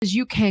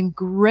You can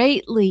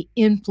greatly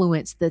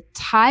influence the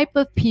type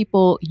of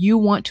people you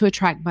want to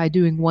attract by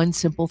doing one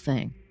simple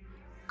thing: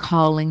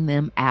 calling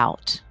them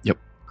out. Yep.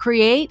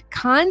 Create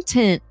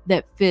content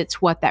that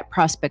fits what that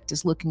prospect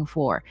is looking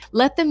for.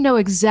 Let them know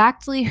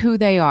exactly who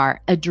they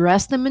are.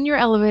 Address them in your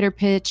elevator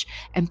pitch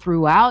and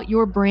throughout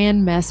your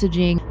brand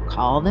messaging.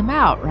 Call them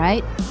out,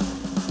 right?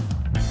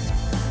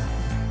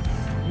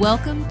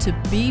 Welcome to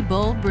Be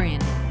Bold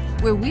Branding,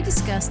 where we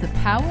discuss the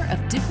power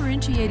of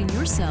differentiating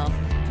yourself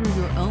through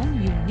your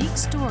own unique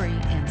story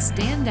and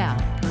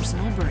standout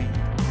personal brand.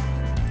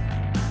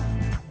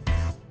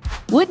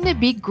 Wouldn't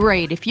it be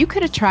great if you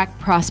could attract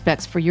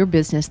prospects for your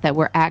business that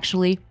were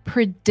actually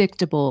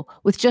predictable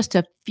with just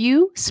a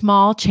few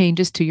small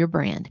changes to your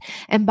brand?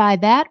 And by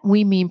that,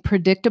 we mean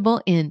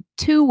predictable in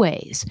two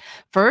ways.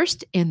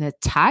 First, in the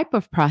type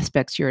of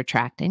prospects you're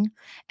attracting,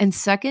 and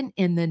second,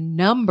 in the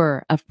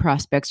number of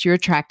prospects you're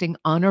attracting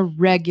on a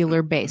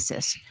regular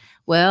basis.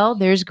 Well,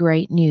 there's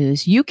great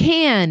news. You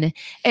can.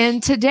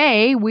 And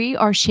today we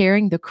are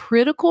sharing the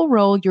critical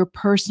role your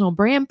personal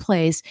brand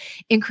plays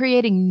in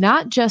creating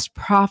not just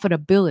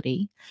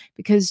profitability,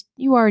 because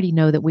you already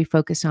know that we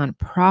focus on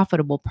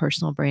profitable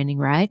personal branding,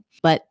 right?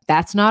 But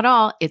that's not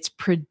all. It's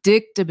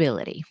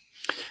predictability.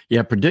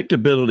 Yeah,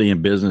 predictability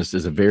in business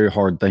is a very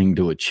hard thing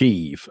to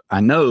achieve.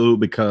 I know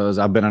because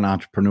I've been an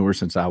entrepreneur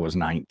since I was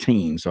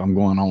 19. So I'm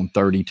going on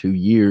 32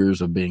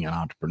 years of being an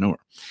entrepreneur.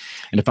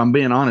 And if I'm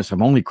being honest,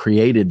 I've only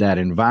created that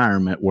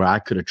environment where I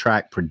could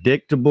attract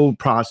predictable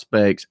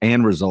prospects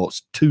and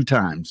results 2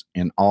 times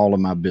in all of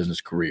my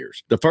business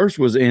careers. The first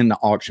was in the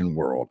auction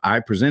world. I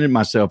presented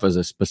myself as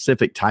a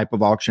specific type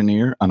of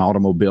auctioneer, an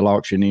automobile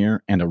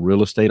auctioneer and a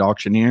real estate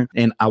auctioneer.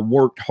 And I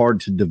worked hard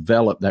to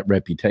develop that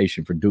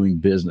reputation for doing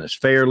business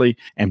fairly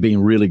and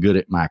being really good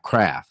at my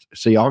craft.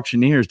 See,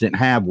 auctioneers didn't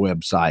have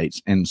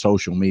websites and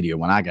social media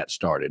when I got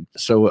started.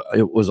 So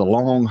it was a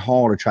long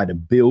haul to try to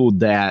build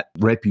that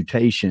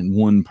reputation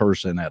one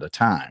person at a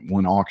time,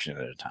 one auction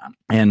at a time.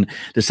 And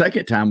the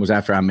second time was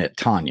after I met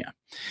Tanya.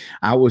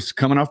 I was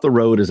coming off the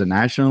road as a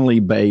nationally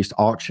based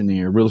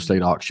auctioneer, real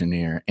estate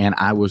auctioneer, and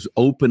I was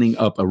opening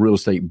up a real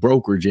estate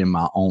brokerage in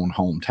my own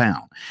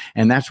hometown.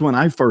 And that's when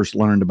I first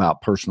learned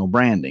about personal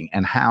branding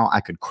and how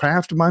I could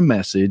craft my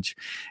message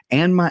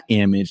and my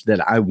image that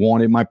I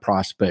wanted my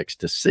prospects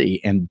to see.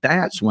 And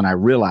that's when I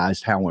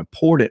realized how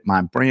important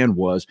my brand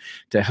was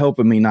to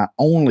helping me not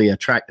only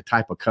attract the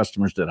type of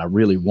customers that I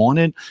really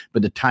wanted,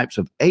 but the types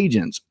of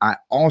agents I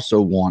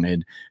also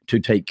wanted to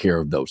take care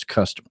of those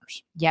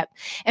customers. Yep.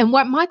 And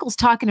what Michael's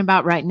talking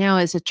about right now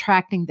is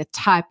attracting the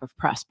type of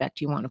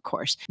prospect you want, of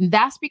course.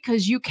 That's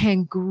because you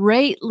can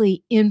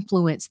greatly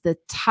influence the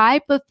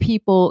type of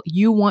people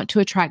you want to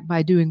attract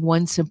by doing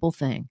one simple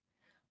thing: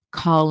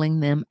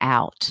 calling them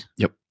out.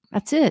 Yep.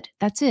 That's it.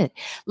 That's it.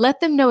 Let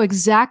them know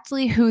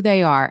exactly who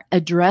they are.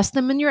 Address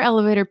them in your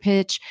elevator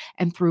pitch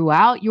and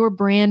throughout your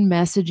brand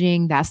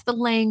messaging. That's the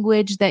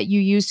language that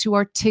you use to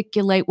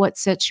articulate what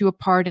sets you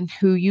apart and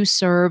who you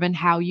serve and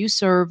how you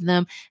serve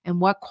them and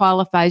what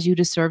qualifies you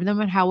to serve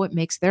them and how it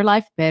makes their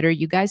life better.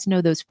 You guys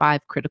know those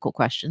 5 critical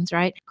questions,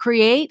 right?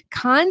 Create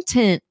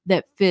content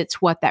that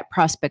fits what that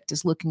prospect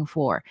is looking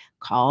for.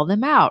 Call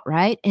them out,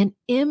 right? And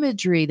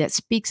imagery that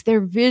speaks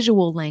their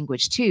visual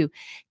language too.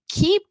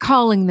 Keep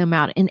calling them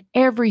out in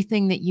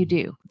everything that you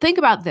do. Think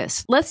about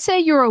this. Let's say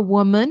you're a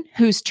woman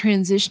who's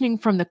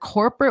transitioning from the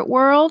corporate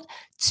world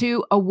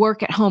to a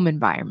work-at-home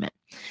environment.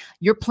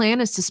 Your plan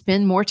is to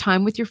spend more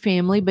time with your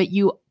family, but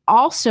you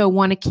also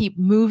want to keep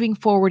moving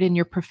forward in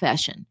your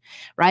profession,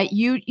 right?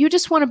 You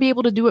just want to be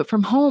able to do it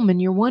from home, and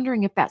you're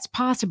wondering if that's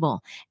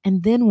possible.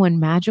 And then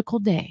one magical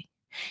day,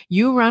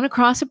 you run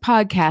across a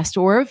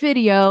podcast or a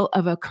video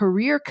of a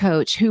career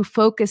coach who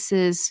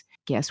focuses,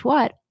 guess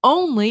what?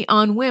 Only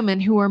on women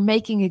who are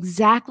making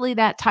exactly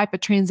that type of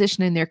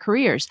transition in their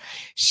careers.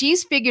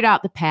 She's figured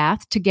out the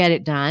path to get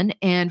it done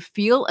and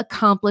feel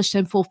accomplished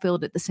and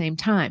fulfilled at the same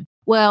time.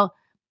 Well,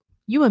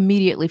 you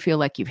immediately feel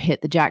like you've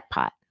hit the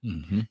jackpot.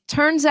 Mm-hmm.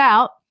 Turns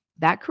out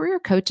that career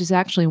coach is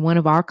actually one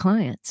of our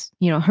clients.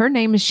 You know, her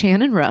name is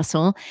Shannon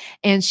Russell,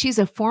 and she's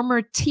a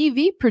former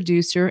TV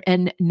producer,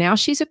 and now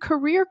she's a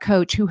career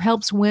coach who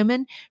helps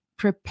women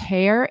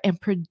prepare and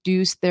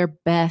produce their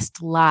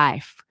best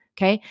life.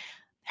 Okay.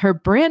 Her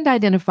brand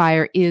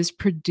identifier is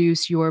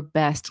Produce Your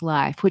Best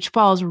Life, which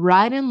falls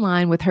right in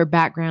line with her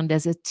background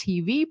as a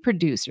TV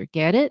producer.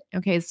 Get it?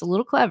 Okay, it's a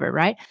little clever,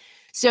 right?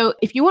 So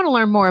if you want to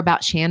learn more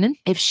about Shannon,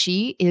 if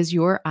she is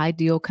your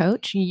ideal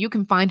coach, you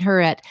can find her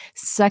at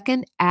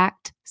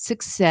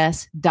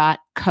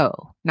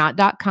secondactsuccess.co,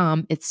 not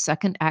 .com. It's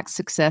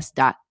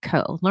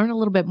secondactsuccess.co. Learn a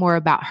little bit more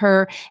about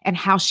her and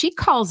how she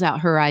calls out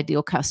her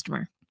ideal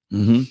customer.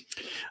 Mm-hmm.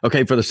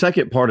 Okay, for the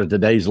second part of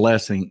today's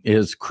lesson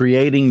is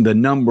creating the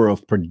number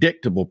of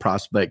predictable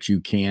prospects you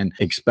can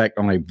expect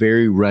on a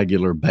very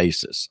regular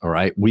basis. All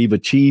right, we've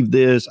achieved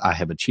this. I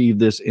have achieved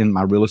this in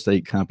my real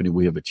estate company.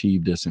 We have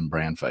achieved this in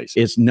BrandFace.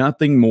 It's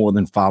nothing more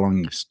than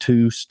following this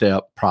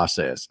two-step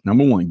process.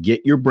 Number one,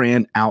 get your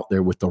brand out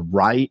there with the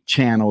right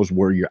channels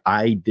where your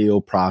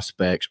ideal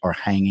prospects are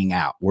hanging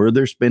out, where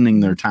they're spending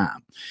their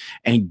time,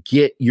 and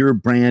get your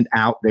brand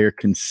out there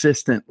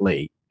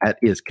consistently. That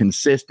is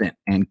consistent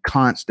and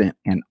constant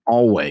and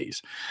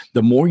always.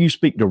 The more you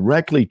speak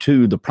directly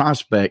to the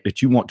prospect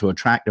that you want to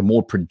attract, the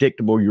more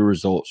predictable your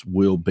results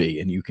will be.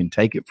 And you can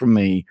take it from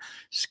me,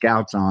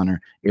 Scout's honor.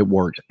 It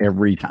works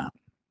every time.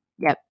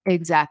 Yep,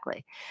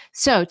 exactly.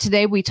 So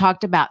today we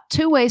talked about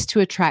 2 ways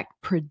to attract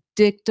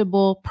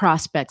predictable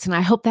prospects. And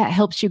I hope that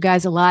helps you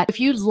guys a lot.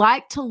 If you'd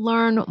like to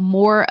learn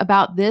more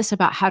about this,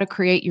 about how to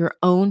create your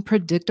own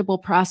predictable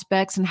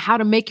prospects and how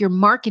to make your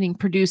marketing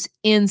produce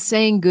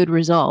insane good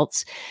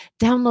results,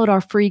 download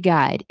our free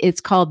guide.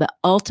 It's called The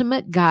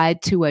Ultimate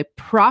Guide to a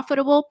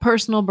Profitable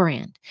Personal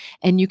Brand.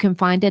 And you can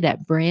find it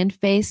at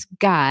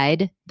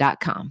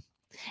brandfaceguide.com.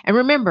 And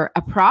remember,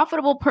 a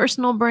profitable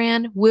personal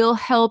brand will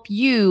help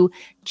you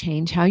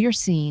change how you're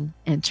seen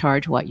and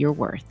charge what you're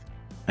worth.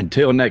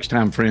 Until next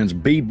time, friends,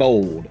 be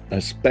bold,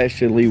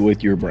 especially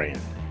with your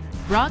brand.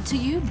 Brought to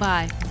you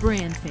by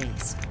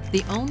BrandFace,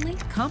 the only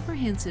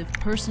comprehensive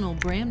personal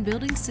brand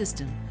building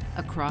system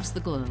across the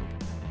globe.